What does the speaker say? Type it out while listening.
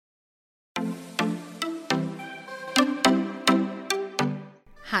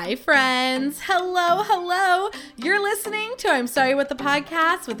Hi, friends. Hello. You're listening to I'm Sorry What the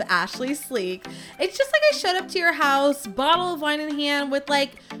Podcast with Ashlee Sleek. It's just like I showed up to your house, bottle of wine in hand, with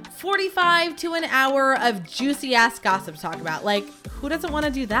like 45 to an hour of juicy ass gossip to talk about. Like, who doesn't want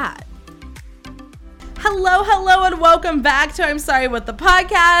to do that? Hello, and welcome back to I'm Sorry What the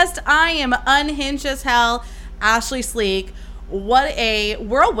Podcast. I am unhinged as hell, Ashlee Sleek. What a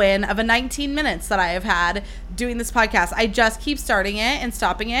whirlwind of a 19 minutes that I have had doing this podcast. I just keep starting it and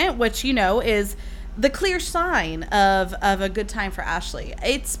stopping it, which, you know, is the clear sign of a good time for Ashlee.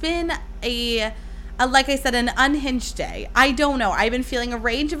 It's been like I said, an unhinged day. I don't know. I've been feeling a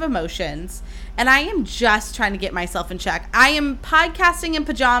range of emotions, and I am just trying to get myself in check. I am podcasting in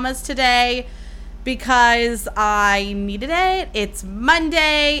pajamas today because I needed it. It's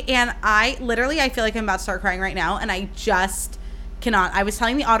Monday, and I feel like I'm about to start crying right now, and I just cannot. I was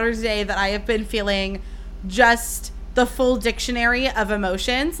telling the auditor today that I have been feeling just the full dictionary of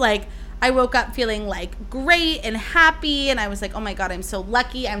emotions. Like, I woke up feeling like great and happy, and I was like, oh my God, I'm so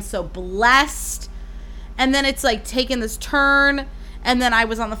lucky, I'm so blessed. And then it's like taken this turn, and then I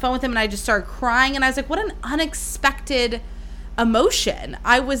was on the phone with him and I just started crying, and I was like, what an unexpected emotion.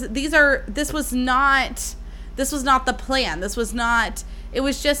 This was not the plan. It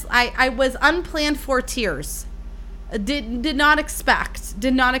was just, I was unplanned for tears. Did not expect.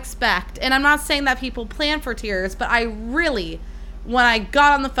 And I'm not saying that people plan for tears, but I really, when I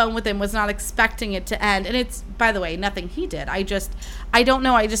got on the phone with him, was not expecting it to end. And it's, by the way, nothing he did. I don't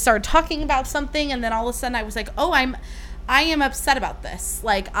know. I just started talking about something, and then all of a sudden I was like, oh, I am upset about this.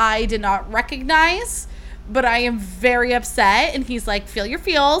 Like, I did not recognize, but I am very upset. And he's like, feel your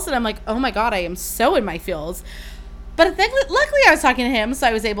feels. And I'm like, oh my God, I am so in my feels. But luckily I was talking to him, so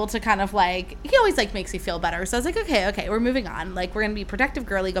I was able to kind of like, he always like makes me feel better. So I was like, okay, we're moving on. Like, we're going to be protective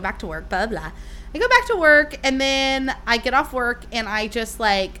girly, go back to work, blah, blah. I go back to work, and then I get off work, and I just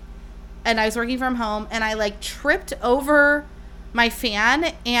like, and I was working from home, and I like tripped over my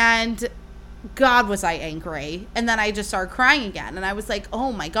fan, and God, was I angry. And then I just started crying again, and I was like,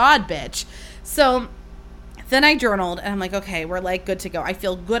 oh my God, bitch. So then I journaled, and I'm like, okay, we're like good to go. I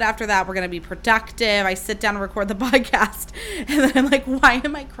feel good after that. We're going to be productive. I sit down and record the podcast, and then I'm like, why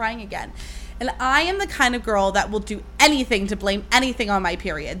am I crying again? And I am the kind of girl that will do anything to blame anything on my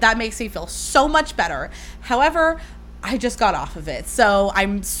period. That makes me feel so much better. However, I just got off of it, so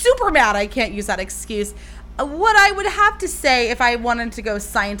I'm super mad I can't use that excuse. What I would have to say, if I wanted to go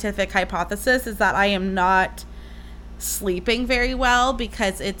scientific hypothesis, is that I am not sleeping very well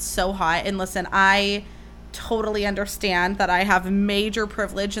because it's so hot. And listen, I totally understand that I have major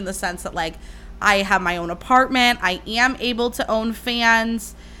privilege in the sense that, like, I have my own apartment. I am able to own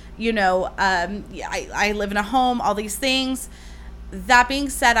fans. You know, I live in a home, all these things. That being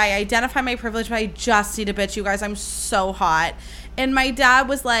said, I identify my privilege, but I just need a bitch, you guys. I'm so hot. And my dad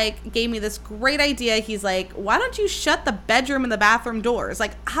was like, gave me this great idea. He's like, why don't you shut the bedroom and the bathroom doors?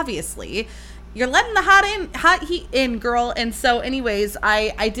 Like, obviously you're letting the hot heat in, girl. And so anyways,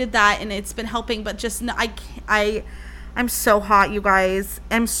 I did that, and it's been helping, but just, I'm so hot, you guys.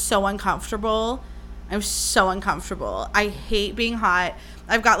 I'm so uncomfortable. I hate being hot.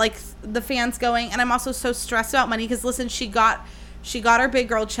 I've got like the fans going, and I'm also so stressed about money because, listen, she got her big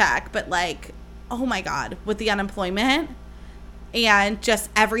girl check, but like, oh my God, with the unemployment and just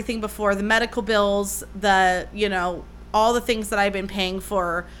everything before, the medical bills, the, you know, all the things that I've been paying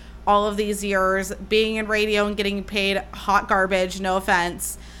for all of these years, being in radio and getting paid hot garbage, no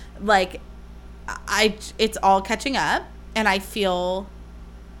offense, like, it's all catching up, and I feel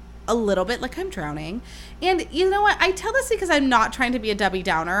a little bit like I'm drowning. And you know what? I tell this because I'm not trying to be a Debbie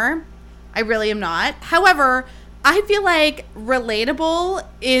Downer. I really am not. However, I feel like relatable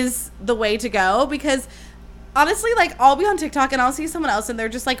is the way to go, because honestly, like, I'll be on TikTok and I'll see someone else and they're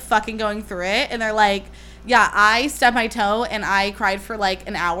just like fucking going through it, and they're like, yeah, I stubbed my toe and I cried for like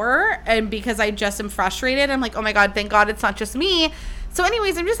an hour, and because I just am frustrated, I'm like, oh my God, thank God it's not just me. So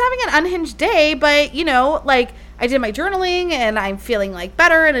anyways, I'm just having an unhinged day, but you know, like, I did my journaling and I'm feeling like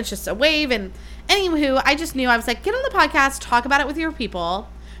better, and it's just a wave. And anywho, I just knew, I was like, get on the podcast, talk about it with your people,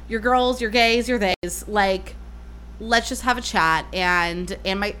 your girls, your gays, your theys, like, let's just have a chat. And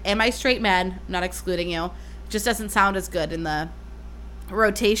am I straight men, not excluding you, just doesn't sound as good in the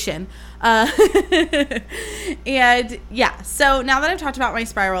rotation. And yeah, so now that I've talked about my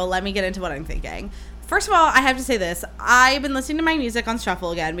spiral, let me get into what I'm thinking. First of all, I have to say this. I've been listening to my music on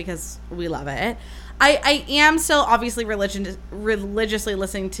shuffle again because we love it. I am still obviously religiously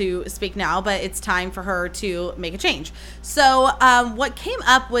listening to Speak Now, but it's time for her to make a change. So what came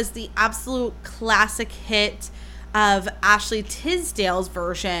up was the absolute classic hit of Ashley Tisdale's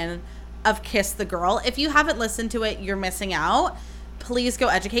version of Kiss the Girl. If you haven't listened to it, you're missing out, please go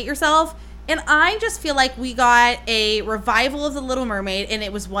educate yourself. And I just feel like we got a revival of The Little Mermaid, and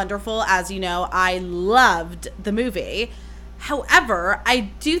it was wonderful. As you know, I loved the movie. However, I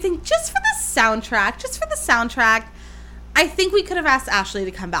do think just for the soundtrack, I think we could have asked Ashlee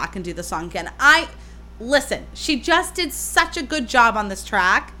to come back and do the song again. Listen, she just did such a good job on this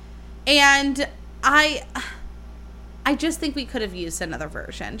track, and I just think we could have used another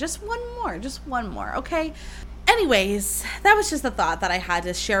version. Just one more, okay? Anyways, that was just a thought that I had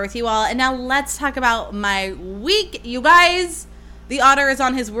to share with you all. And now let's talk about my week. You guys, the Otter is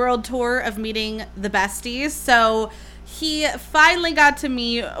on his world tour of meeting the besties. So he finally got to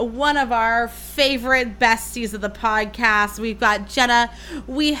meet one of our favorite besties of the podcast. We've got Jenna,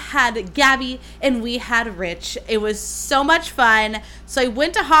 we had Gabby, and we had Rich. It was so much fun. So I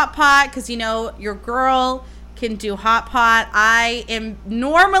went to Hot Pot because, you know, your girl can do Hot Pot. I am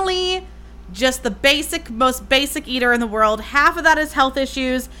normally just the most basic eater in the world. Half of that is health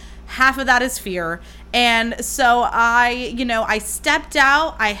issues, half of that is fear. And so I stepped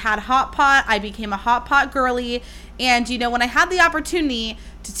out. I had Hot Pot. I became a Hot Pot girly. And, you know, when I had the opportunity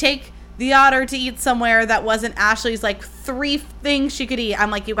to take the Otter to eat somewhere that wasn't Ashlee's like 3 things she could eat,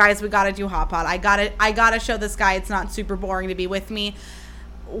 I'm like, you guys, we got to do Hot Pot. I got to show this guy it's not super boring to be with me.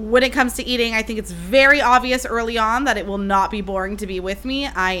 When it comes to eating, I think it's very obvious early on that it will not be boring to be with me.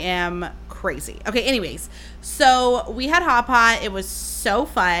 I am crazy. Okay, anyways, so we had Hot Pot. It was so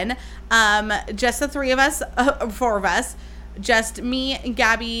fun. Just the 4 of us, just me,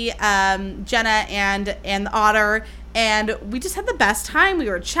 Gabby, Jenna, and the Otter, and we just had the best time. We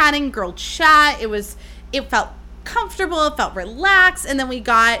were chatting, girl chat. It felt comfortable, it felt relaxed, and then we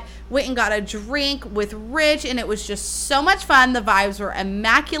went and got a drink with Rich, and it was just so much fun. The vibes were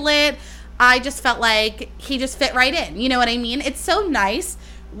immaculate. I just felt like he just fit right in. You know what I mean? It's so nice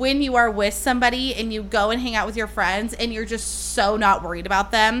when you are with somebody and you go and hang out with your friends and you're just so not worried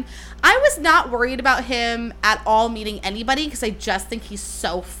about them. I was not worried about him at all meeting anybody because I just think he's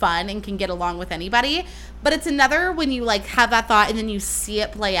so fun and can get along with anybody. But it's another when you like have that thought and then you see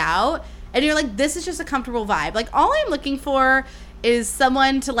it play out and you're like, this is just a comfortable vibe. Like, all I'm looking for is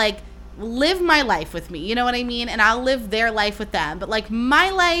someone to like live my life with me. You know what I mean? And I'll live their life with them. But like, my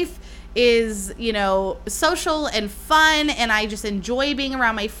life is, you know, social and fun, and I just enjoy being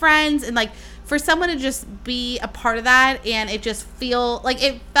around my friends, and like for someone to just be a part of that, and it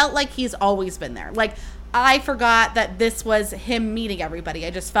felt like he's always been there. Like, I forgot that this was him meeting everybody.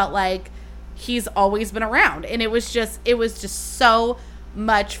 I just felt like he's always been around, and it was just so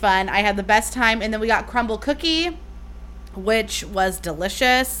much fun. I had the best time. And then we got crumble cookie, which was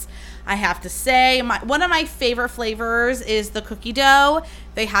delicious. I have to say, one of my favorite flavors is the cookie dough.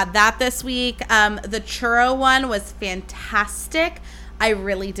 They had that this week. The churro one was fantastic. I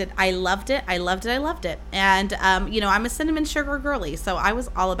really did. I loved it. And, I'm a cinnamon sugar girly, so I was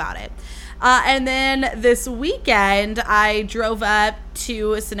all about it. And then this weekend, I drove up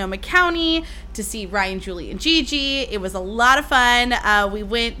to Sonoma County to see Ryan, Julie, and Gigi. It was a lot of fun. I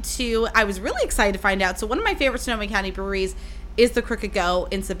was really excited to find out. So one of my favorite Sonoma County breweries is the Crooked Go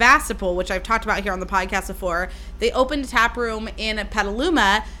in Sebastopol, which I've talked about here on the podcast before. They opened a tap room in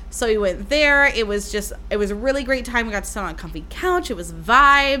Petaluma, so we went there. It was a really great time. We got to sit on a comfy couch. It was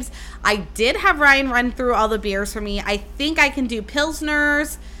vibes. I did have Ryan run through all the beers for me. I think I can do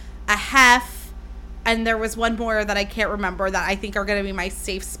Pilsners, a Hef, and there was one more that I can't remember that I think are going to be my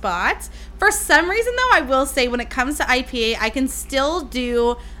safe spots. For some reason, though, I will say when it comes to IPA, I can still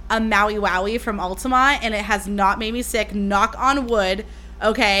do a Maui Wowie from Altamont, and it has not made me sick. Knock on wood.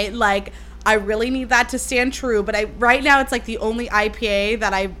 Okay, like, I really need that to stand true, but right now it's like the only IPA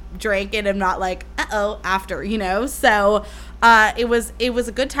that I drank and I'm not like, after, you know? So it was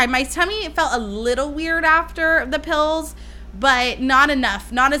a good time. My tummy felt a little weird after the pills, but not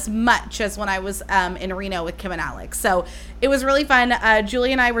enough, not as much as when I was in Reno with Kim and Alex. So it was really fun.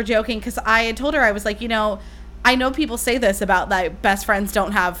 Julie and I were joking because I had told her, I was like, I know people say this about that best friends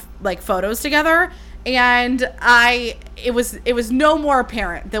don't have like photos together, and it was no more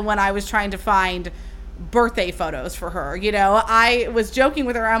apparent than when I was trying to find birthday photos for her. I was joking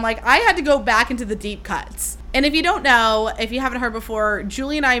with her. I'm like, I had to go back into the deep cuts. And if you don't know, if you haven't heard before,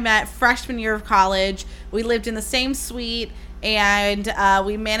 Julie and I met freshman year of college. We lived in the same suite, and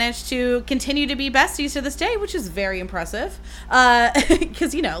we managed to continue to be besties to this day, which is very impressive.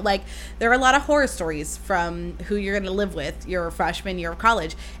 Because, there are a lot of horror stories from who you're going to live with your freshman year of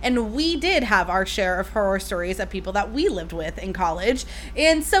college. And we did have our share of horror stories of people that we lived with in college.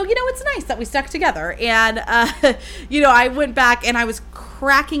 And so, it's nice that we stuck together. And, I went back and I was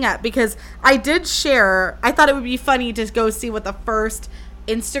cracking up because I did share, I thought it would be funny to go see what the first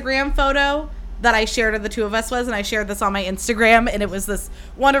Instagram photo that I shared of the two of us was, and I shared this on my Instagram, and it was this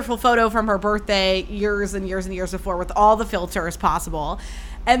wonderful photo from her birthday years and years and years before with all the filters possible.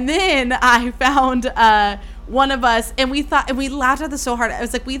 And then I found one of us, and we laughed at this so hard. I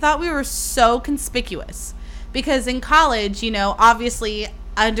was like, we thought we were so conspicuous because in college, you know, obviously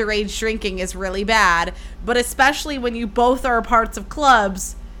underage drinking is really bad, but especially when you both are parts of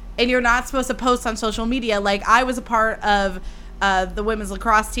clubs and you're not supposed to post on social media. Like, I was a part of the women's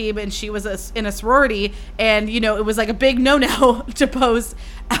lacrosse team, and she was in a sorority, and, you know, it was like a big no-no to post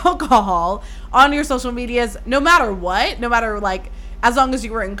alcohol on your social medias, no matter what, no matter, like, as long as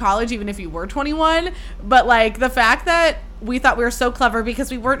you were in college, even if you were 21. But, like, the fact that we thought we were so clever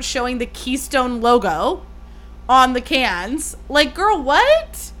because we weren't showing the Keystone logo on the cans. Like, girl,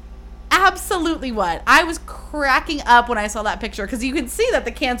 what? Absolutely what? I was cracking up when I saw that picture because you can see that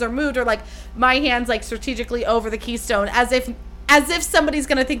the cans are moved, or, like, my hand's, like, strategically over the Keystone as if somebody's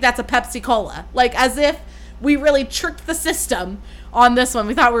going to think that's a Pepsi Cola. Like, as if we really tricked the system on this one.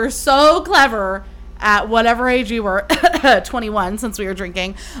 We thought we were so clever at whatever age we were, 21 since we were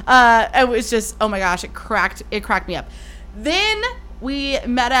drinking. It was just, oh my gosh, it cracked me up. Then we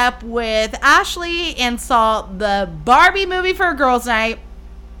met up with Ashlee and saw the Barbie movie for a girls' night.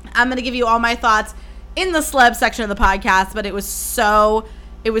 I'm going to give you all my thoughts in the celeb section of the podcast, but it was so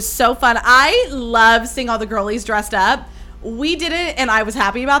fun. I love seeing all the girlies dressed up. We did it, and I was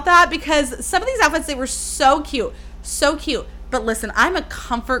happy about that because some of these outfits, they were so cute. But listen, I'm a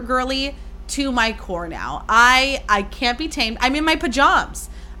comfort girly to my core now. I can't be tamed. I'm in my pajamas.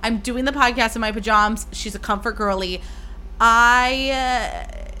 I'm doing the podcast in my pajamas. She's a comfort girly.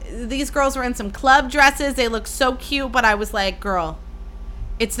 These girls were in some club dresses. They look so cute, but I was like, girl,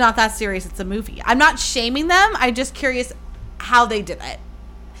 it's not that serious. It's a movie. I'm not shaming them. I'm just curious how they did it.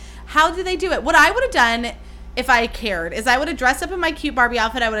 How did they do it? What I would have done if I cared is I would have dressed up in my cute Barbie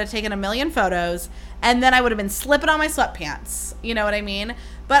outfit. I would have taken a million photos, and then I would have been slipping on my sweatpants. You know what I mean?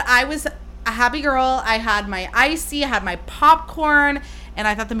 But I was a happy girl. I had my icy, I had my popcorn, and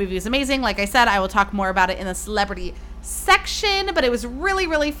I thought the movie was amazing. Like I said, I will talk more about it in the celebrity section, but it was really,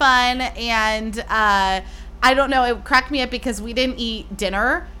 really fun. And I don't know, it cracked me up because we didn't eat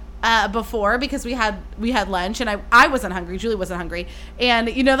dinner before because we had lunch, and I wasn't hungry. Julie wasn't hungry. And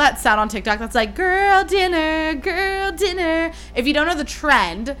you know that sound on TikTok that's like, girl dinner, girl dinner. If you don't know the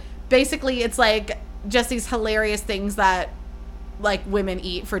trend, basically it's like just these hilarious things that like women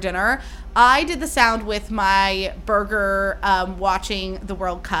eat for dinner. I did the sound with my burger watching the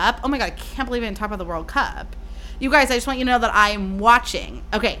World Cup. Oh my God, I can't believe I didn't talk about the World Cup. You guys, I just want you to know that I'm watching.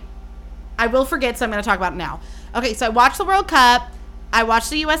 Okay, I will forget, so I'm going to talk about it now. Okay, so I watched the World Cup. I watched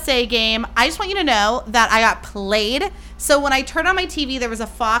the USA game. I just want you to know that I got played. So when I turned on my TV, there was a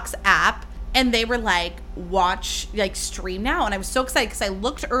Fox app, and they were like, stream now. And I was so excited because I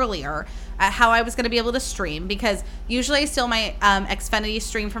looked earlier at how I was going to be able to stream, because usually I steal my Xfinity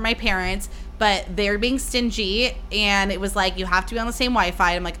stream from my parents, but they're being stingy, and it was like, you have to be on the same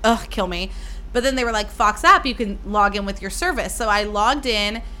Wi-Fi. I'm like, ugh, kill me. But then they were like, Fox app, you can log in with your service. So I logged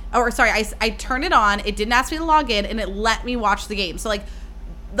in, I turned it on. It didn't ask me to log in, and it let me watch the game. So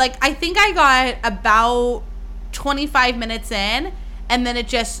like I think I got about 25 minutes in, and then it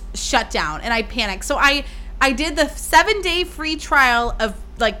just shut down, and I panicked. So I did the 7-day free trial of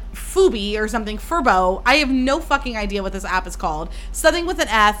like Fubi or something, Furbo. I have no fucking idea what this app is called. Something with an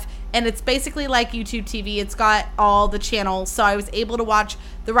F, and it's basically like YouTube TV. It's got all the channels, so I was able to watch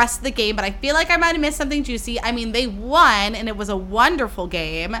the rest of the game, but I feel like I might have missed something juicy. I mean, they won, and it was a wonderful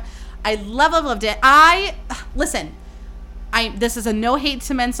game. I loved it. This is a no hate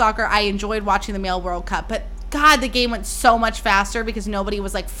to men's soccer. I enjoyed watching the male World Cup, but God, the game went so much faster because nobody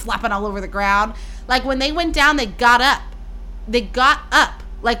was like flapping all over the ground. Like when they went down, they got up.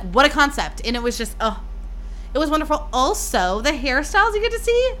 Like, what a concept. And it was just, it was wonderful. Also, the hairstyles you get to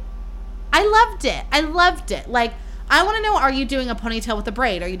see, I loved it. Like, I want to know, are you doing a ponytail with a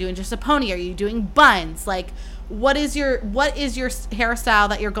braid? Are you doing just a pony? Are you doing buns? Like, what is your hairstyle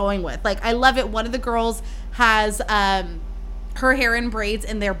that you're going with? Like, I love it. One of the girls has her hair in braids,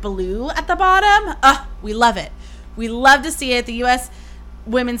 and they're blue at the bottom. We love it. We love to see it. The U.S.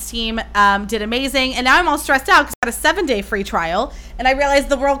 women's team did amazing, and now I'm all stressed out because I had a 7-day free trial, and I realized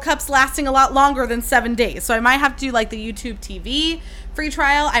the World Cup's lasting a lot longer than 7 days, so I might have to do like the YouTube TV free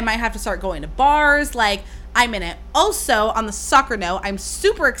trial. I might have to start going to bars. Like, I'm in it. Also, on the soccer note, I'm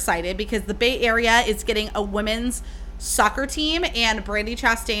super excited because the Bay Area is getting a women's soccer team, and Brandi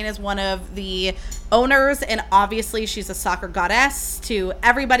Chastain is one of the owners, and obviously she's a soccer goddess to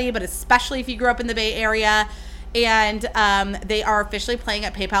everybody, but especially if you grew up in the Bay Area. And they are officially playing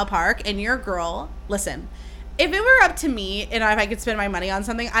at PayPal Park, and your girl, listen, if it were up to me and if I could spend my money on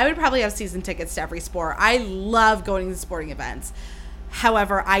something, I would probably have season tickets to every sport. I love going to sporting events.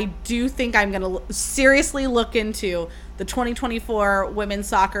 However, I do think I'm going to seriously look into the 2024 women's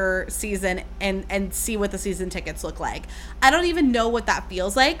soccer season and see what the season tickets look like. I don't even know what that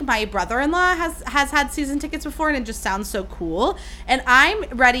feels like. My brother-in-law has had season tickets before, and it just sounds so cool. And I'm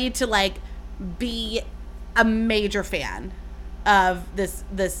ready to like be a major fan of this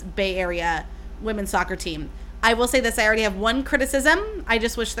Bay Area women's soccer team. I will say this, I already have one criticism. I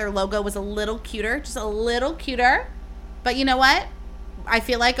just wish their logo was a little cuter, just a little cuter. But you know what? I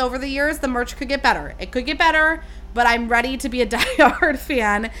feel like over the years, the merch could get better. It could get better, but I'm ready to be a diehard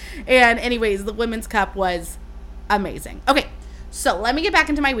fan. And anyways, the Women's Cup was amazing. Okay, so let me get back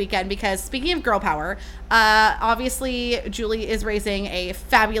into my weekend, because speaking of girl power, obviously Julie is raising a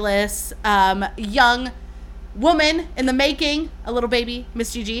fabulous young woman in the making, a little baby,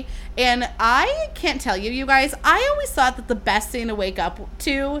 Miss Gigi. And I can't tell you, you guys, I always thought that the best thing to wake up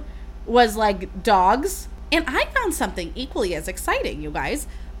to was like dogs. And I found something equally as exciting, you guys.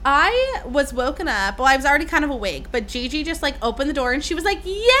 I was woken up, well, I was already kind of awake, but Gigi just like opened the door and she was like,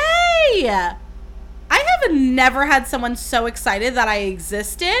 yay! I have never had someone so excited that I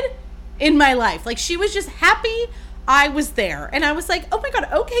existed in my life. Like, she was just happy I was there. And I was like, oh my God,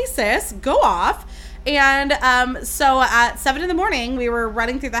 okay, sis, go off. And so at 7 a.m, we were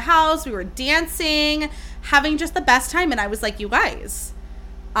running through the house, we were dancing, having just the best time. And I was like, you guys,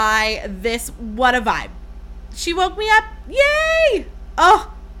 what a vibe. She woke me up. Yay!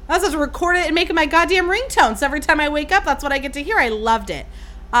 Oh, I was supposed to record it and make it my goddamn ringtone. So every time I wake up, that's what I get to hear. I loved it.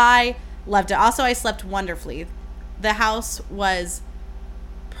 Also, I slept wonderfully. The house was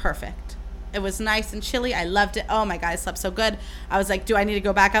perfect. It was nice and chilly. I loved it. Oh my God, I slept so good. I was like, do I need to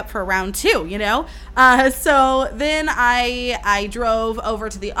go back up for round 2, you know? So then I drove over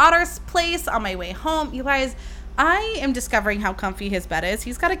to the Otter's place on my way home. You guys, I am discovering how comfy his bed is.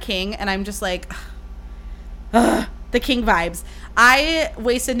 He's got a king, and I'm just like, the king vibes. I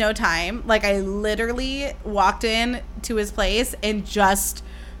wasted no time. Like, I literally walked in to his place and just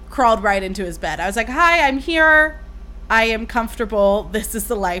crawled right into his bed. I was like, hi, I'm here. I am comfortable. This is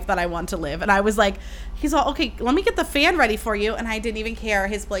the life that I want to live. And I was like, he's all, okay, let me get the fan ready for you. And I didn't even care.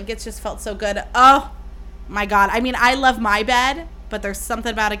 His blankets just felt so good. Oh my God. I mean, I love my bed, but there's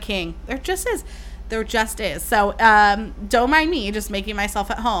something about a king. There just is. So don't mind me just making myself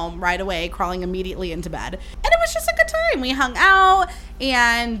at home right away, crawling immediately into bed. And it was just a good time. We hung out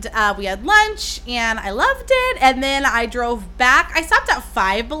and we had lunch and I loved it. And then I drove back. I stopped at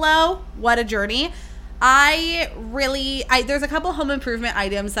Five Below. What a journey. There's a couple home improvement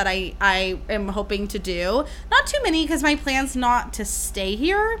items that I am hoping to do. Not too many, because my plan's not to stay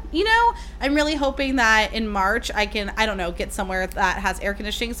here, you know? I'm really hoping that in March I can, I don't know, get somewhere that has air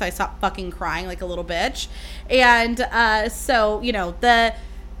conditioning so I stop fucking crying like a little bitch. And so, you know, the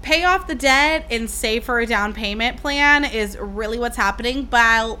pay off the debt and save for a down payment plan is really what's happening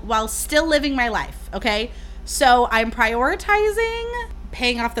while still living my life, okay? So I'm prioritizing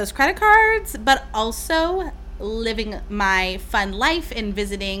paying off those credit cards, but also living my fun life and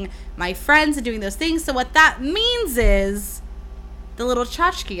visiting my friends and doing those things. So what that means is the little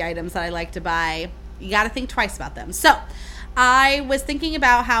tchotchke items that I like to buy, you got to think twice about them. So I was thinking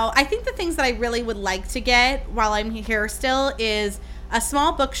about how I think the things that I really would like to get while I'm here still is a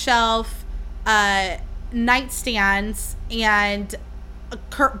small bookshelf, nightstands, and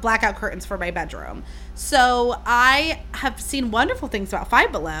blackout curtains for my bedroom. So I have seen wonderful things about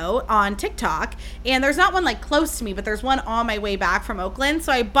Five Below on TikTok, and there's not one like close to me, but there's one on my way back from Oakland.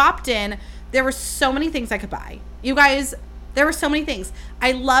 So I bopped in. There were so many things I could buy. You guys, there were so many things.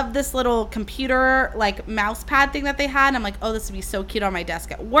 I love this little computer like mouse pad thing that they had. And I'm like, oh, this would be so cute on my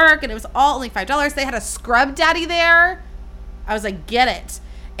desk at work. And it was all only $5. They had a scrub daddy there. I was like, get it.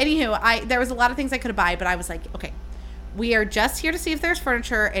 Anywho, there was a lot of things I could buy, but I was like, okay, we are just here to see if there's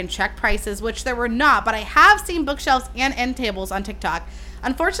furniture and check prices, which there were not, but I have seen bookshelves and end tables on TikTok.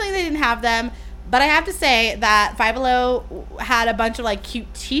 Unfortunately, they didn't have them, but I have to say that Five Below had a bunch of like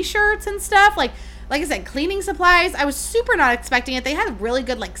cute t-shirts and stuff. Like I said, cleaning supplies. I was super not expecting it. They had really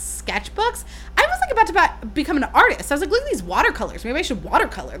good like sketchbooks. I was like about to become an artist. I was like, look at these watercolors. Maybe I should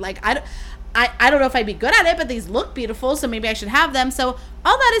watercolor. Like I don't know if I'd be good at it, but these look beautiful, so maybe I should have them. So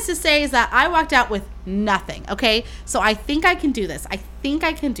all that is to say is that I walked out with nothing, okay? So I think I can do this. I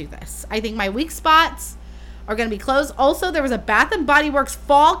think my weak spots are going to be closed. Also, there was a Bath & Body Works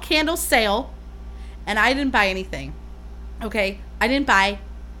fall candle sale, and I didn't buy anything, okay? I didn't buy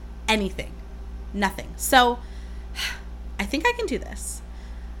anything. Nothing. So I think I can do this.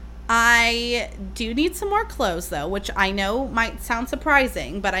 I do need some more clothes though, which I know might sound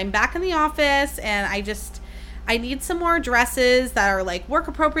surprising, but I'm back in the office and I need some more dresses that are like work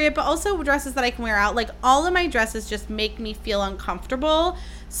appropriate, but also dresses that I can wear out. Like all of my dresses just make me feel uncomfortable.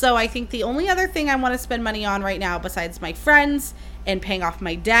 So I think the only other thing I want to spend money on right now, besides my friends and paying off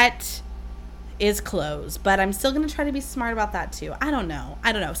my debt, is clothes. But I'm still going to try to be smart about that too. I don't know.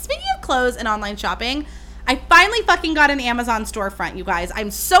 Speaking of clothes and online shopping, I finally fucking got an Amazon storefront, you guys.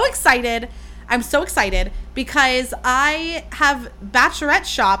 I'm so excited because I have bachelorette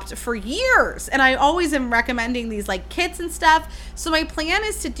shopped for years, and I always am recommending these like kits and stuff. So my plan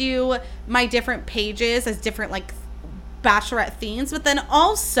is to do my different pages as different like bachelorette themes, but then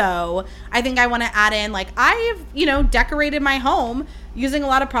also I think I want to add in like I've decorated my home using a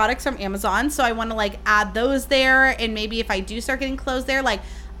lot of products from Amazon, so I want to like add those there. And maybe if I do start getting clothes there, like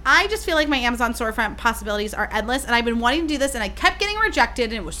I just feel like my Amazon storefront possibilities are endless, and I've been wanting to do this and I kept getting rejected,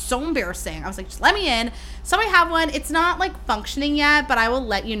 and it was so embarrassing. I was like, just let me in. So I have one. It's not like functioning yet, but I will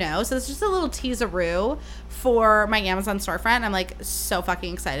let you know. So it's just a little teaseroo for my Amazon storefront. I'm like so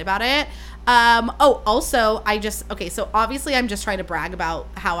fucking excited about it. Also so obviously I'm just trying to brag about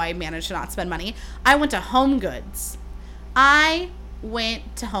how I managed to not spend money. I went to Home Goods.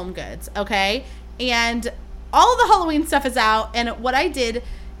 Okay? And all of the Halloween stuff is out, and what I did,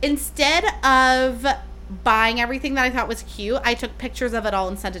 instead of buying everything that I thought was cute, I took pictures of it all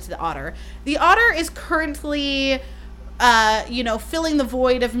and sent it to the Otter. The Otter is currently, filling the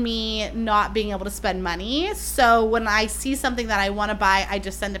void of me not being able to spend money. So when I see something that I want to buy, I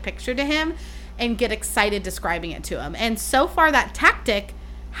just send a picture to him and get excited describing it to him. And so far that tactic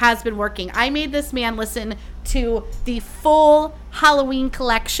has been working. I made this man listen to the full Halloween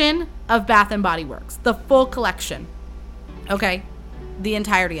collection of Bath and Body Works. The full collection. Okay? The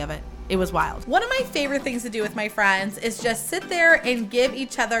entirety of it. It was wild. One of my favorite things to do with my friends is just sit there and give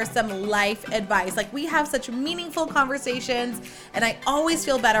each other some life advice. Like, we have such meaningful conversations, and I always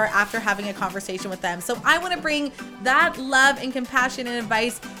feel better after having a conversation with them. So I want to bring that love and compassion and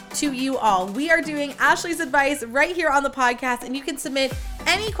advice to you all. We are doing Ashlee's advice right here on the podcast, and you can submit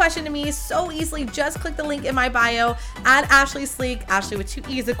any question to me so easily. Just click the link in my bio at Ashlee Sleek, Ashlee with 2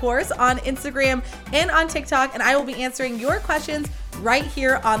 E's, of course, on Instagram and on TikTok, and I will be answering your questions right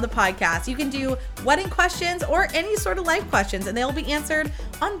here on the podcast. You can do wedding questions or any sort of life questions, and they'll be answered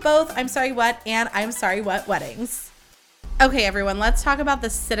on both I'm Sorry What and I'm Sorry What weddings. Okay, everyone, let's talk about the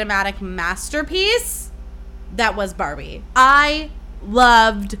cinematic masterpiece that was Barbie. I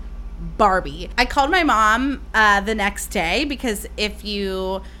loved Barbie. I called my mom the next day, because if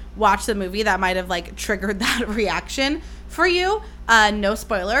you watch the movie, that might have like triggered that reaction for you. No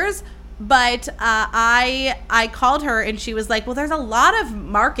spoilers. But I called her, and she was like, well, there's a lot of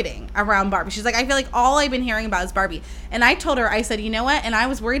marketing around Barbie. She's like, I feel like all I've been hearing about is Barbie. And I told her, I said, you know what? And I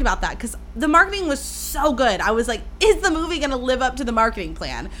was worried about that, because the marketing was so good. I was like, is the movie going to live up to the marketing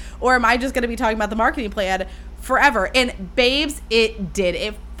plan? Or am I just going to be talking about the marketing plan forever? And babes, it did.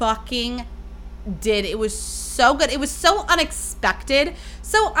 It fucking did. It was so good. It was so unexpected.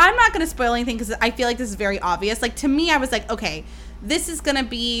 So I'm not going to spoil anything, because I feel like this is very obvious. Like, to me, I was like, okay, this is going to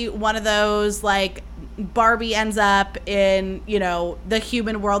be one of those, like, Barbie ends up in, the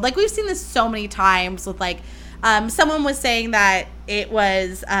human world. Like, we've seen this so many times with, like, someone was saying that it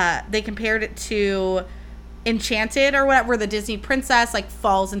was, they compared it to Enchanted or whatever, where the Disney princess, like,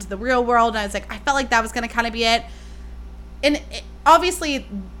 falls into the real world. And I was like, I felt like that was going to kind of be it. And obviously,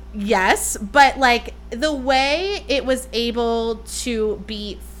 yes, but, like, the way it was able to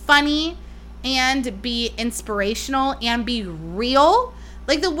be funny and be inspirational and be real.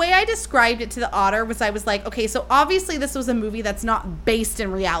 Like, the way I described it to the Otter was, I was like, okay, so obviously this was a movie that's not based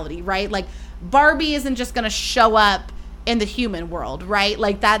in reality, right? Like, Barbie isn't just going to show up in the human world, right?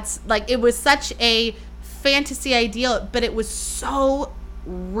 Like, that's, like, it was such a fantasy ideal, but it was so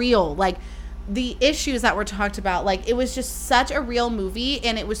real. Like, the issues that were talked about, like, it was just such a real movie,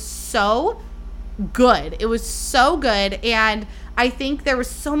 and it was so good. It was so good, and I think there were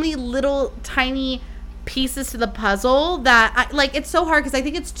so many little tiny pieces to the puzzle that it's so hard, because I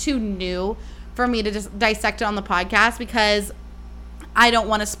think it's too new for me to just dissect it on the podcast, because I don't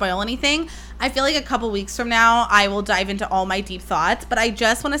want to spoil anything. I feel like a couple weeks from now I will dive into all my deep thoughts, but I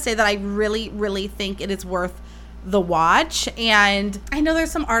just want to say that I really, really think it is worth the watch. And I know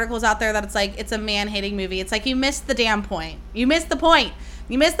there's some articles out there that it's like, it's a man-hating movie. It's like, you missed the damn point. You missed the point.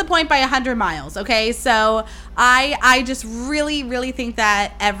 You missed the point by 100 miles, okay? So I just really, really think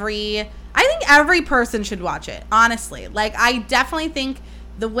that every person should watch it, honestly. Like, I definitely think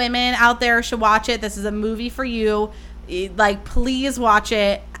the women out there should watch it. This is a movie for you. Like, please watch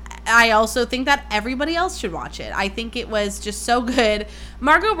it. I also think that everybody else should watch it. I think it was just so good.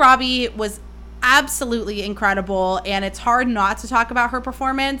 Margot Robbie was absolutely incredible, and it's hard not to talk about her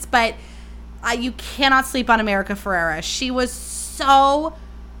performance, but You cannot sleep on America Ferrera. She was so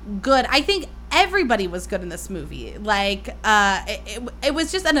good. I think everybody was good in this movie. Like, it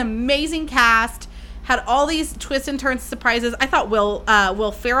was just an amazing cast. Had all these twists and turns, surprises. I thought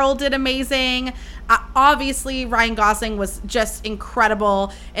Will Ferrell did amazing. Obviously, Ryan Gosling was just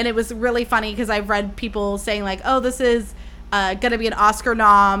incredible. And it was really funny because I've read people saying like, oh, this is going to be an Oscar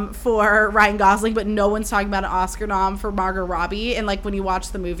nom for Ryan Gosling, but no one's talking about an Oscar nom for Margot Robbie. And like when you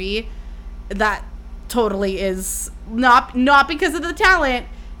watch the movie, that totally is not because of the talent.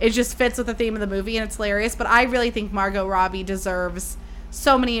 It just fits with the theme of the movie and it's hilarious. But I really think Margot Robbie deserves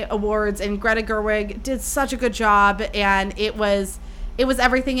so many awards, and Greta Gerwig did such a good job, and it was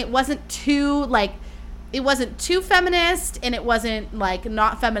everything. It wasn't too feminist, and it wasn't like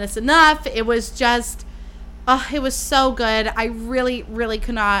not feminist enough. It was just it was so good. I really, really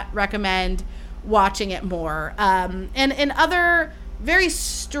could not recommend watching it more. And other very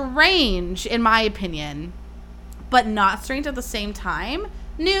strange, in my opinion, but not strange at the same time,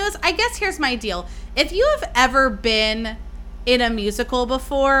 news. I guess here's my deal. If you have ever been in a musical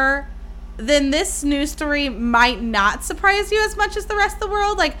before, then this news story might not surprise you as much as the rest of the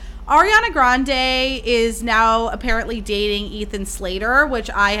world. Like, Ariana Grande is now apparently dating Ethan Slater,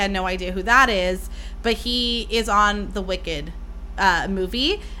 which I had no idea who that is, but he is on the Wicked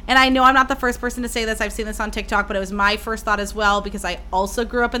movie. And I know I'm not the first person to say this. I've seen this on TikTok, but it was my first thought as well because I also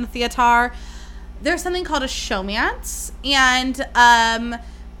grew up in the theater. There's something called a showmance, and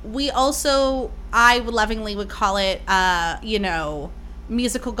I lovingly would call it,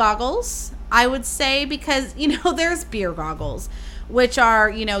 musical goggles, I would say, because, there's beer goggles, which are,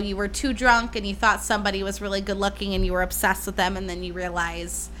 you were too drunk and you thought somebody was really good looking and you were obsessed with them, and then you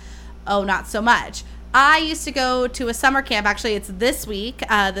realize, oh, not so much. I used to go to a summer camp. Actually, it's this week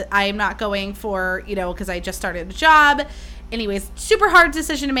that I am not going for, because I just started a job. Anyways, super hard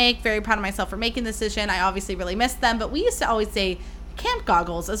decision to make. Very proud of myself for making the decision. I obviously really missed them, but we used to always say camp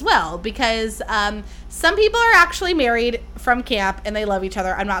goggles as well, because some people are actually married from camp and they love each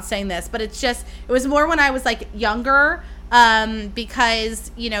other. I'm not saying this, but it was more when I was like younger,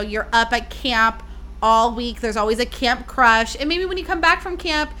 because you're up at camp all week. There's always a camp crush, and maybe when you come back from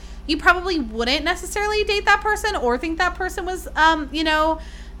camp, you probably wouldn't necessarily date that person or think that person was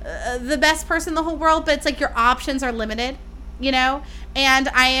the best person in the whole world, but it's like your options are limited,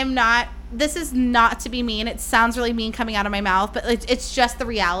 and this is not to be mean. It sounds really mean coming out of my mouth, but it's just the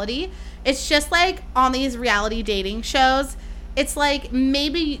reality. It's just like on these reality dating shows, it's like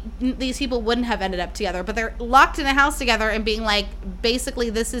maybe these people wouldn't have ended up together, but they're locked in a house together and being like, basically,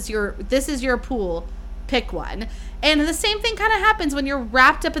 this is your pool, pick one. And the same thing kind of happens when you're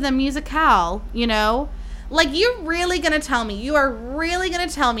wrapped up in the musicale, Like, you are really going to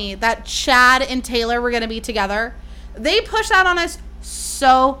tell me that Chad and Taylor were going to be together? They pushed out on us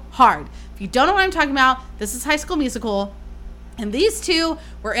so hard. If you don't know what I'm talking about, this is High School Musical, and these two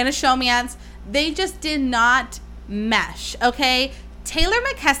were in a showmance. They just did not mesh, okay? Taylor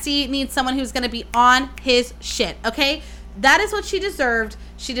McKessie needs someone who's going to be on his shit, okay? That is what she deserved.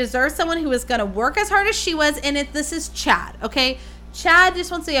 She deserves someone who is going to work as hard as she was, and this is Chad, okay? Chad just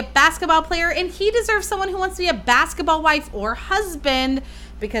wants to be a basketball player, and he deserves someone who wants to be a basketball wife or husband,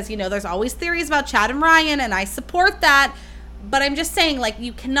 because, there's always theories about Chad and Ryan, and I support that. But I'm just saying, like,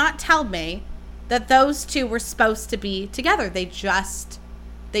 you cannot tell me that those two were supposed to be together. They just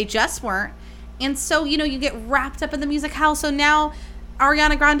weren't. And so, you get wrapped up in the musicale. So now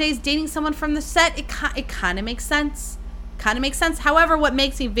Ariana Grande is dating someone from the set. It kind of makes sense. However, what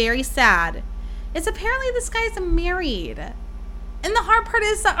makes me very sad is apparently this guy's married. And the hard part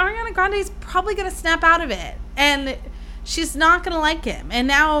is that Ariana Grande is probably going to snap out of it. And she's not going to like him. And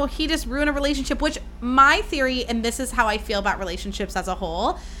now he just ruined a relationship, which my theory, and this is how I feel about relationships as a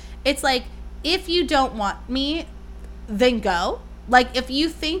whole, it's like, if you don't want me, then go. Like, if you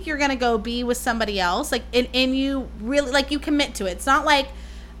think you're going to go be with somebody else, like, and you really, like, you commit to it. It's not like,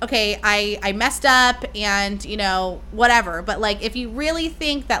 okay, I messed up and, whatever. But, like, if you really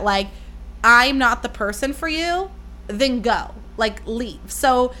think that, like, I'm not the person for you, then go. Like, leave.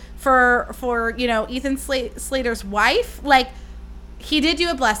 So for Ethan Slater's wife, like, he did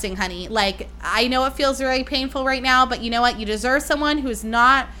you a blessing, honey. Like, I know it feels very painful right now, but you know what? You deserve someone who's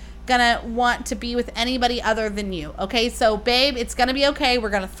not gonna want to be with anybody other than you. Okay, so babe, it's gonna be okay. We're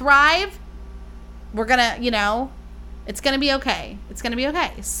gonna thrive. We're gonna, it's gonna be okay. It's gonna be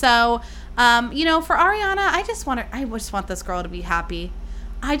okay. So, for Ariana, I just want this girl to be happy.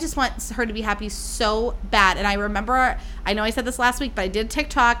 I just want her to be happy so bad. And I remember, I know I said this last week, but I did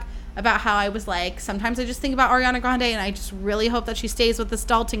TikTok about how I was like, sometimes I just think about Ariana Grande and I just really hope that she stays with this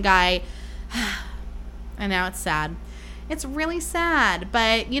Dalton guy. And now it's sad. It's really sad.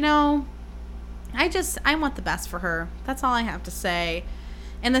 But, I want the best for her. That's all I have to say.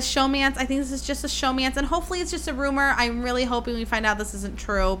 And the showmance, I think this is just a showmance, and hopefully it's just a rumor. I'm really hoping we find out this isn't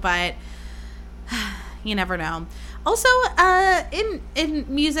true, but you never know. Also, in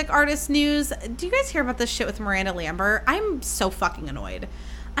music artist news, do you guys hear about this shit with Miranda Lambert? I'm so fucking annoyed.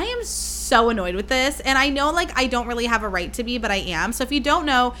 I am so annoyed with this, and I know, like, I don't really have a right to be, but I am. So if you don't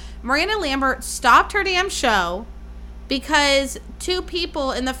know, Miranda Lambert stopped her damn show because two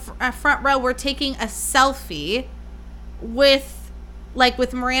people in the front row were taking a selfie with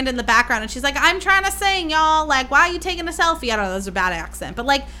Miranda in the background, and she's like, I'm trying to sing, y'all, like, why are you taking a selfie? I don't know, that was a bad accent, but,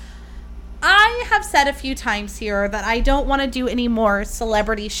 like, I have said a few times here that I don't want to do any more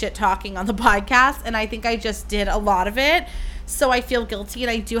celebrity shit talking on the podcast, and I think I just did a lot of it. So I feel guilty, and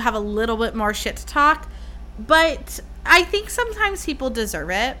I do have a little bit more shit to talk. But I think sometimes people deserve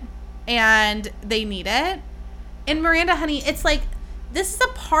it, and they need it. And Miranda, honey, it's like, this is a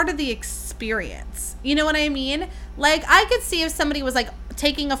part of the experience. You know what I mean? Like, I could see if somebody was, like,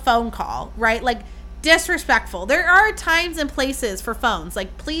 taking a phone call, right? Like, disrespectful. There are times and places for phones.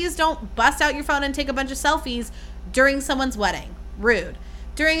 Like, please don't bust out your phone and take a bunch of selfies during someone's wedding. Rude.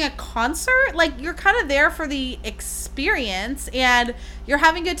 During a concert, like, you're kind of there for the experience and you're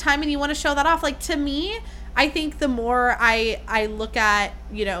having a good time and you want to show that off. Like, to me, I think the more I look at,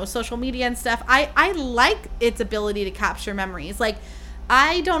 you know, social media and stuff, I like its ability to capture memories. Like,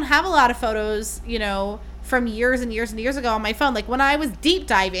 I don't have a lot of photos, you know, from years and years and years ago on my phone. Like, when I was deep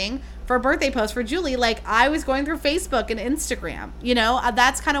diving for a birthday post for Julie, like, I was going through Facebook and Instagram, you know,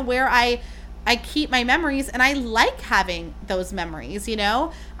 that's kind of where I keep my memories, and I like having those memories, you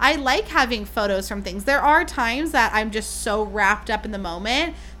know? I like having photos from things. There are times that I'm just so wrapped up in the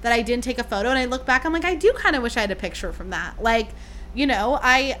moment that I didn't take a photo, and I look back, I'm like, I do kind of wish I had a picture from that. Like, you know,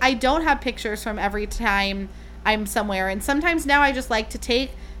 I don't have pictures from every time I'm somewhere, and sometimes now I just like to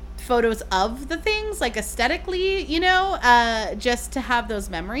take photos of the things, like, aesthetically, you know, just to have those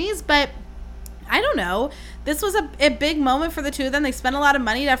memories. But I don't know. This was a big moment for the two of them. They spent a lot of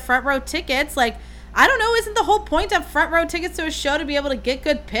money to have front row tickets. Like, I don't know. Isn't the whole point of front row tickets to a show to be able to get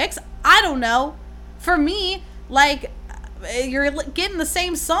good pics? I don't know. For me, like, you're getting the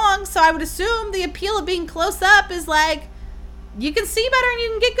same song, so I would assume the appeal of being close up is, like, you can see better and you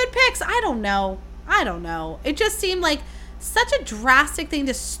can get good pics. I don't know. It just seemed like such a drastic thing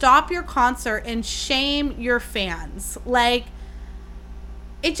to stop your concert and shame your fans. Like,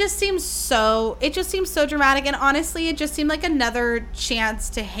 it just seems so dramatic, and honestly, it just seemed like another chance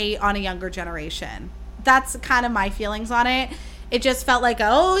to hate on a younger generation. That's kind of my feelings on it. It just felt like,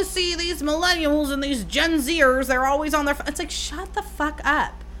 oh, see, these millennials and these Gen Zers, they're always on their phone. It's like, shut the fuck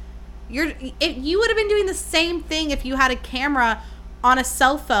up. You would have been doing the same thing if you had a camera on a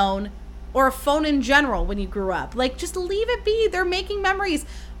cell phone or a phone in general when you grew up. Like, just leave it be. They're making memories.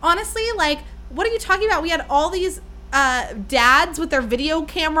 Honestly, like, what are you talking about? We had all these dads with their video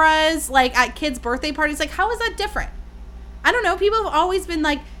cameras, like, at kids' birthday parties. Like, how is that different? I don't know. People have always been,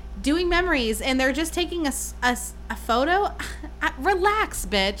 like, doing memories, and they're just taking a photo. Relax,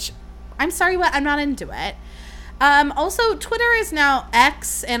 bitch. I'm sorry, what? I'm not into it. Also, Twitter is now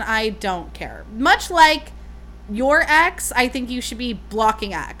X, and I don't care. Much like your ex, I think you should be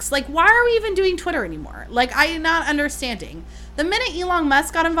blocking X. Like, why are we even doing Twitter anymore? Like, I'm not understanding. The minute Elon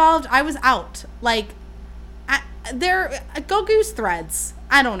Musk got involved, I was out. Like, go Goose Threads.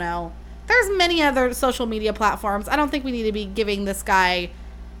 I don't know. There's many other social media platforms. I don't think we need to be giving this guy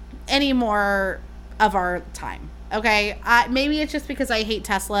any more of our time. Okay? Maybe it's just because I hate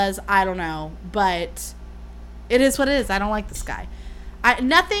Teslas. I don't know. But it is what it is. I don't like this guy.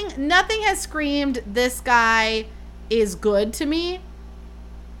 Nothing has screamed, this guy is good to me.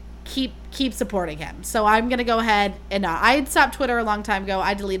 Keep supporting him. So I'm going to go ahead and I had stopped Twitter a long time ago.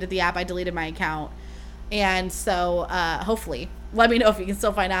 I deleted the app. I deleted my account. And so, hopefully, let me know if you can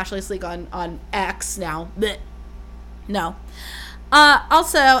still find Ashlee Sleek on X now. Blech. No.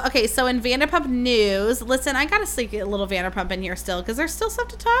 Also, okay, so in Vanderpump news, listen, I gotta sneak a little Vanderpump in here still, because there's still stuff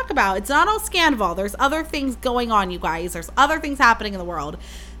to talk about. It's not all Scandival. There's other things going on, you guys. There's other things happening in the world.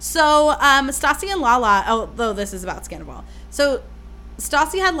 So, Stassi and Lala, although this is about Scandival. So,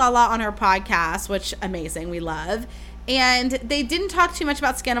 Stassi had Lala on her podcast, which, amazing, we love. And they didn't talk too much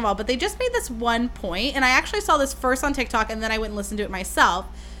about Scandival, but they just made this one point, and I actually saw this first on TikTok, and then I went and listened to it myself.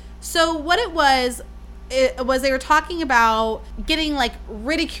 So what it was they were talking about getting, like,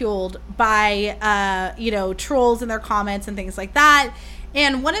 ridiculed by, trolls in their comments and things like that.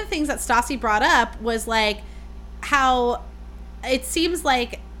 And one of the things that Stassi brought up was, like, how it seems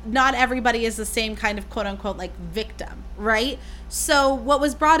like not everybody is the same kind of quote-unquote, like, victim, right? So what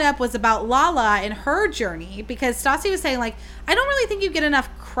was brought up was about Lala and her journey, because Stassi was saying, like, I don't really think you get enough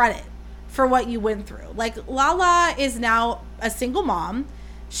credit for what you went through. Like, Lala is now a single mom.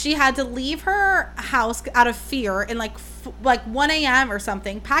 She had to leave her house out of fear in like 1 a.m. or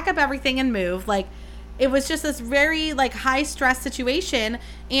something, pack up everything and move. Like, it was just this very like high stress situation.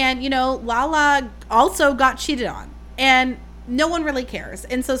 And, you know, Lala also got cheated on and no one really cares.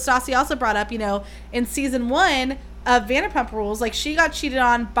 And so Stassi also brought up, you know, in season 1 of Vanderpump Rules, like, she got cheated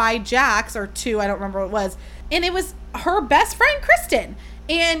on by Jax, or 2, I don't remember what it was. And it was her best friend, Kristen.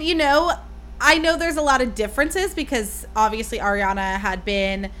 And, you know, I know there's a lot of differences because obviously Ariana had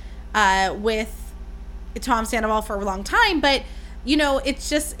been with Tom Sandoval for a long time, but, you know, it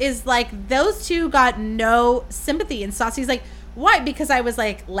just is like those two got no sympathy. And Stassi's like, why? Because I was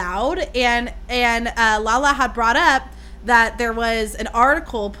like loud, and Lala had brought up that there was an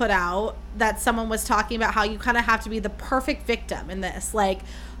article put out that someone was talking about how you kind of have to be the perfect victim in this. Like,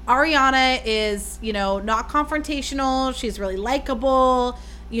 Ariana is, you know, not confrontational. She's really likable.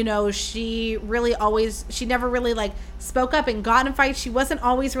 You know, she never really like spoke up and got in fights. She wasn't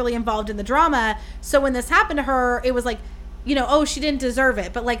always really involved in the drama. So when this happened to her, it was like, you know, oh, she didn't deserve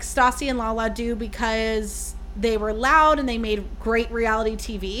it. But like Stassi and Lala do because they were loud and they made great reality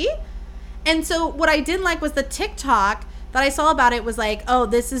TV. And so what I didn't like was the TikTok that I saw about it was like, oh,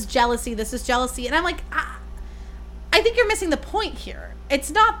 this is jealousy. This is jealousy. And I'm like, I think you're missing the point here.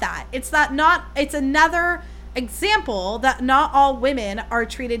 It's not that. It's another example that not all women are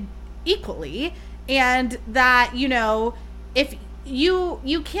treated equally, and that, you know, if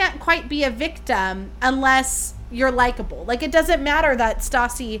you can't quite be a victim unless you're likable. Like, it doesn't matter that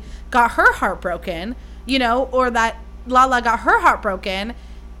Stassi got her heart broken, you know, or that Lala got her heart broken.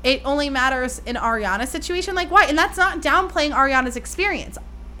 It only matters in Ariana's situation. Like, why? And that's not downplaying Ariana's experience.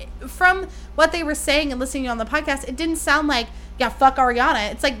 From what they were saying and listening on the podcast, it didn't sound like, yeah, fuck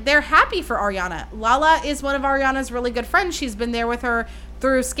Ariana. It's like they're happy for Ariana. Lala is one of Ariana's really good friends. She's been there with her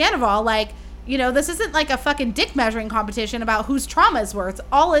through Scandival. Like, you know, this isn't like a fucking dick measuring competition about whose trauma is worse.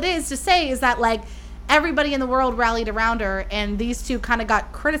 All it is to say is that, like, everybody in the world rallied around her, and these two kind of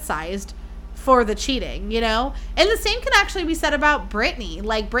got criticized for the cheating, you know? And the same can actually be said about Brittany.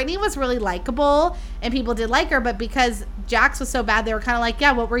 Like, Brittany was really likable and people did like her, but because Jax was so bad, they were kind of like,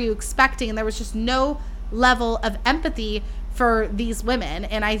 yeah, what were you expecting? And there was just no level of empathy for these women.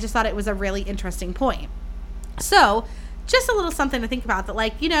 And I just thought it was a really interesting point. So just a little something to think about, that,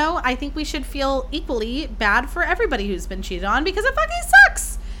 like, you know, I think we should feel equally bad for everybody who's been cheated on, because it fucking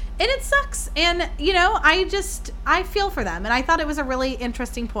sucks. And it sucks. And, you know, I feel for them. And I thought it was a really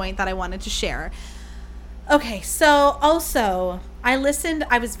interesting point that I wanted to share. Okay, so also, I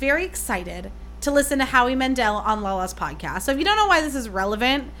was very excited to listen to Howie Mandel on Lala's podcast. So if you don't know why this is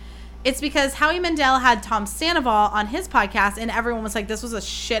relevant, it's because Howie Mandel had Tom Sandoval on his podcast, and everyone was like, this was a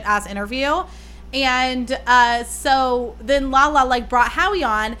shit-ass interview. And so then Lala, like, brought Howie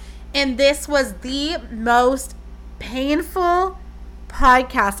on, and this was the most painful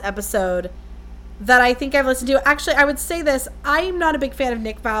podcast episode that I think I've listened to. Actually, I would say this, I'm not a big fan of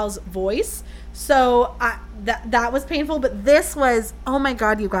Nick Val's voice, so that was painful, but this was, oh my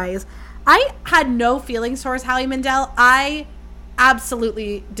god, you guys, I had no feelings towards Howie Mandel. I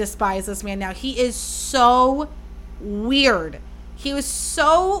absolutely despise this man now. He is so weird. He was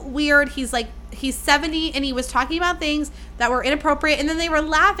so weird. He's 70, and he was talking about things that were inappropriate, and then they were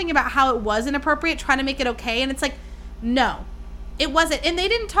laughing about how it was inappropriate, trying to make it okay, and it's like, no, it wasn't. And they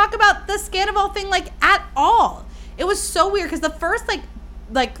didn't talk about the Scandival thing, like, at all. It was so weird, because the first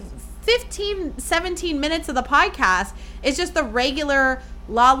like 15, 17 minutes of the podcast is just the regular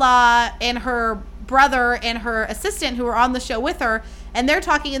Lala and her brother and her assistant who were on the show with her, and they're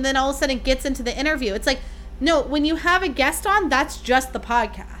talking, and then all of a sudden it gets into the interview. It's like, no, when you have a guest on, that's just the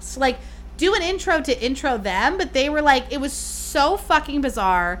podcast. Like, do an intro to intro them, but they were like, it was so fucking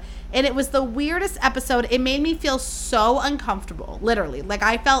bizarre, and it was the weirdest episode. It made me feel so uncomfortable, literally. Like,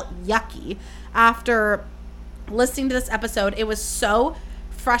 I felt yucky after listening to this episode. It was so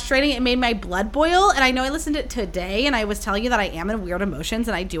frustrating. It made my blood boil, and I know I listened to it today, and I was telling you that I am in weird emotions,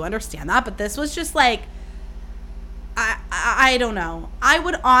 and I do understand that, but this was just like, I don't know.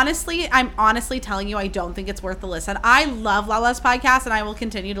 I'm honestly telling you, I don't think it's worth the listen. I love Lala's podcast, and I will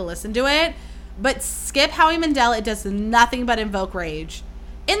continue to listen to it, but skip Howie Mandel. It does nothing but invoke rage.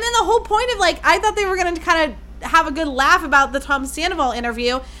 And then the whole point of, like, I thought they were going to kind of have a good laugh about the Tom Sandoval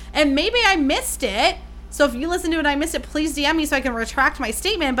interview, and maybe I missed it. So if you listen to it and I missed it, please DM me so I can retract my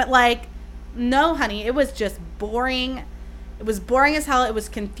statement. But, like, no, honey, it was just boring. It was boring as hell. It was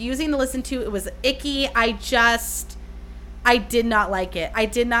confusing to listen to. It was icky. I did not like it.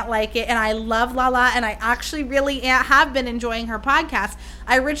 And I love Lala, and I actually really have been enjoying her podcast.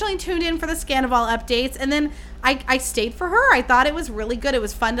 I originally tuned in for the Scandival updates, and then I stayed for her. I thought it was really good. It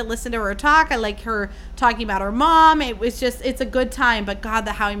was fun to listen to her talk. I like her talking about her mom. It's a good time. But God,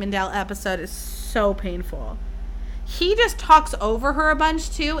 the Howie Mandel episode is so painful. He just talks over her a bunch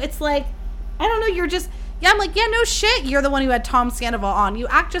too. It's like, I don't know, I'm like, yeah, no shit. You're the one who had Tom Sandoval on. You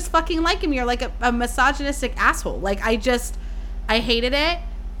act just fucking like him. You're like a misogynistic asshole. Like, I hated it.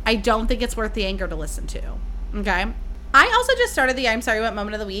 I don't think it's worth the anger to listen to. Okay. I also just started the I'm Sorry What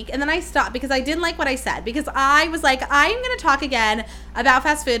Moment of the Week, and then I stopped because I didn't like what I said, because I was like, I'm going to talk again about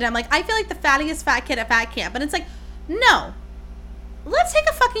fast food. And I'm like, I feel like the fattiest fat kid at fat camp. And it's like, no. Let's take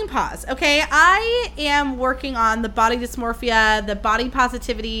a fucking pause, okay? I am working on the body dysmorphia, the body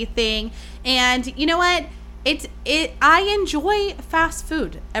positivity thing, and you know what? I enjoy fast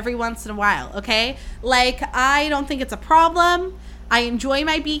food every once in a while, okay? Like, I don't think it's a problem. I enjoy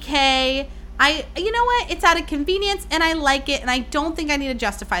my BK. You know what? It's out of convenience, and I like it, and I don't think I need to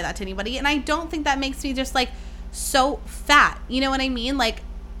justify that to anybody, and I don't think that makes me just, like, so fat. You know what I mean? Like,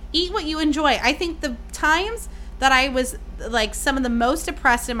 eat what you enjoy. I think the times that I was like some of the most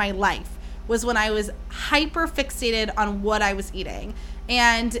depressed in my life was when I was hyper fixated on what I was eating.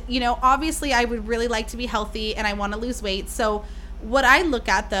 And, you know, obviously I would really like to be healthy and I want to lose weight. So what I look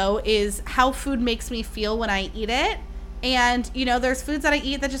at though is how food makes me feel when I eat it. And, you know, there's foods that I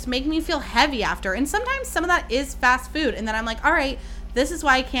eat that just make me feel heavy after. And sometimes some of that is fast food. And then I'm like, all right, this is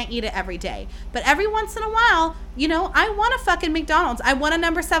why I can't eat it every day. But every once in a while, you know, I want a fucking McDonald's. I want a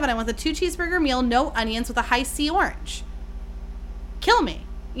number 7. I want the 2 cheeseburger meal, no onions, with a high C orange. Kill me.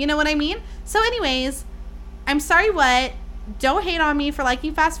 You know what I mean? So anyways, I'm sorry what? Don't hate on me for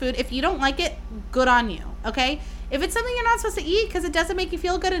liking fast food. If you don't like it, good on you, okay? If it's something you're not supposed to eat because it doesn't make you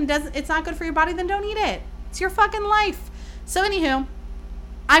feel good and it's not good for your body, then don't eat it. It's your fucking life. So anywho,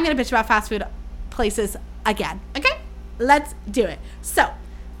 I'm going to bitch about fast food places again, okay? Let's do it. So,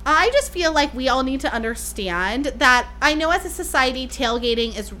 I just feel like we all need to understand that I know as a society,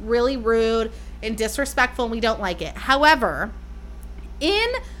 tailgating is really rude and disrespectful and we don't like it. However,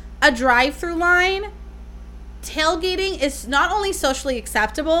 in a drive-through line, tailgating is not only socially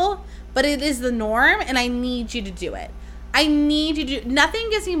acceptable, but it is the norm, and I need you to do it. Nothing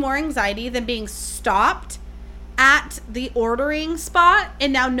gives me more anxiety than being stopped at the ordering spot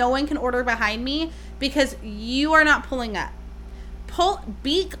and now no one can order behind me because you are not pulling up.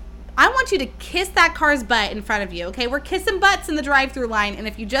 I want you to kiss that car's butt in front of you, okay? We're kissing butts in the drive-through line, and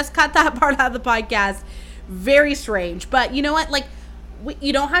if you just cut that part out of the podcast, very strange. But you know what? Like,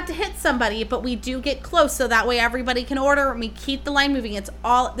 you don't have to hit somebody, but we do get close so that way everybody can order and we keep the line moving. It's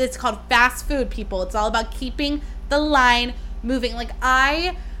called fast food, people. It's all about keeping the line moving. Like,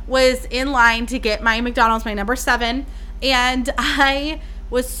 I was in line to get my McDonald's, my number 7, and I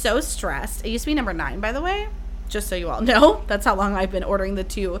was so stressed. It used to be number 9, by the way, just so you all know. That's how long I've been ordering the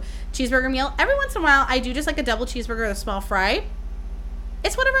 2 cheeseburger meal. Every once in a while, I do just like a double cheeseburger with a small fry.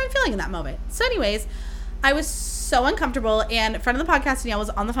 It's whatever I'm feeling in that moment. So anyways, I was so uncomfortable, and a friend of the podcast, Danielle, was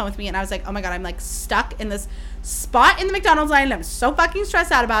on the phone with me, and I was like, oh my God, I'm like stuck in this spot in the McDonald's line, and I'm so fucking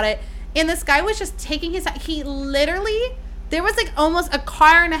stressed out about it. And this guy was just taking there was like almost a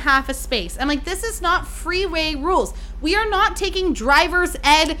car and a half of space. I'm like, this is not freeway rules. We are not taking driver's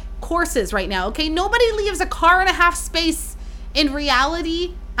ed courses right now, okay? Nobody leaves a car and a half space in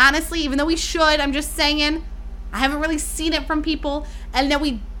reality, honestly, even though we should. I'm just saying, I haven't really seen it from people. And then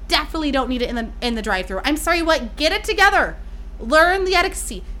we definitely don't need it in the drive-thru. I'm sorry, what? Get it together. Learn the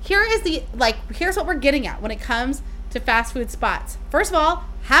etiquette. Here's what we're getting at when it comes to fast food spots. First of all,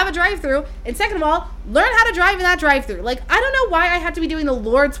 have a drive-thru, and second of all, learn how to drive in that drive-thru. Like, I don't know why I have to be doing the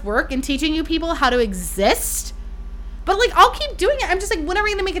Lord's work and teaching you people how to exist, but like, I'll keep doing it. I'm just like, when are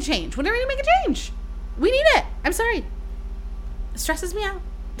we gonna make a change? We need it. I'm sorry. It stresses me out.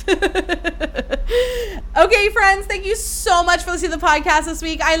 Okay, friends, thank you so much for listening to the podcast this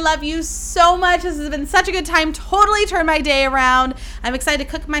week. I love you so much. This has been such a good time. Totally turned my day around. I'm excited to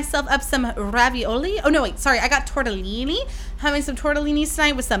cook myself up some ravioli. Oh no, wait, sorry, I got tortellini. Having some tortellinis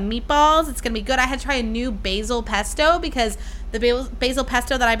tonight with some meatballs. It's gonna be good. I had to try a new basil pesto because the basil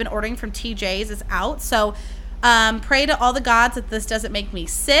pesto that I've been ordering from TJ's is out. So pray to all the gods that this doesn't make me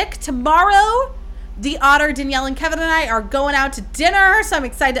sick. Tomorrow, the Otter, Danielle, and Kevin and I are going out to dinner, so I'm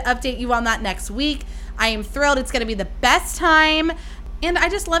excited to update you on that next week. I am thrilled. It's going to be the best time, and I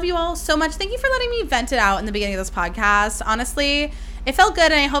just love you all so much. Thank you for letting me vent it out in the beginning of this podcast. Honestly, it felt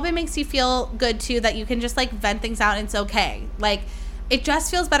good, and I hope it makes you feel good, too, that you can just, like, vent things out, and it's okay. Like, it just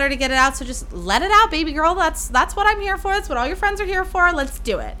feels better to get it out, so just let it out, baby girl. That's what I'm here for. That's what all your friends are here for. Let's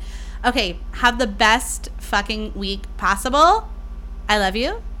do it. Okay, have the best fucking week possible. I love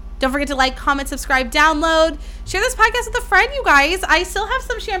you. Don't forget to like, comment, subscribe, download. Share this podcast with a friend, you guys. I still have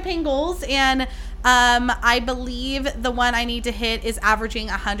some champagne goals, and I believe the one I need to hit is averaging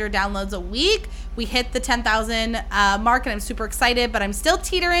 100 downloads a week. We hit the 10,000 mark, and I'm super excited, but I'm still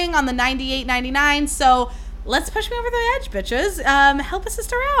teetering on the 98.99. So let's push me over the edge, bitches. Help a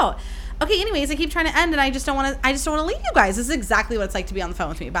sister out. Okay, anyways, I keep trying to end, and I just don't want to leave you guys. This is exactly what it's like to be on the phone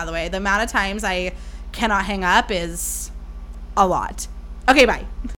with me, by the way. The amount of times I cannot hang up is a lot. Okay, bye.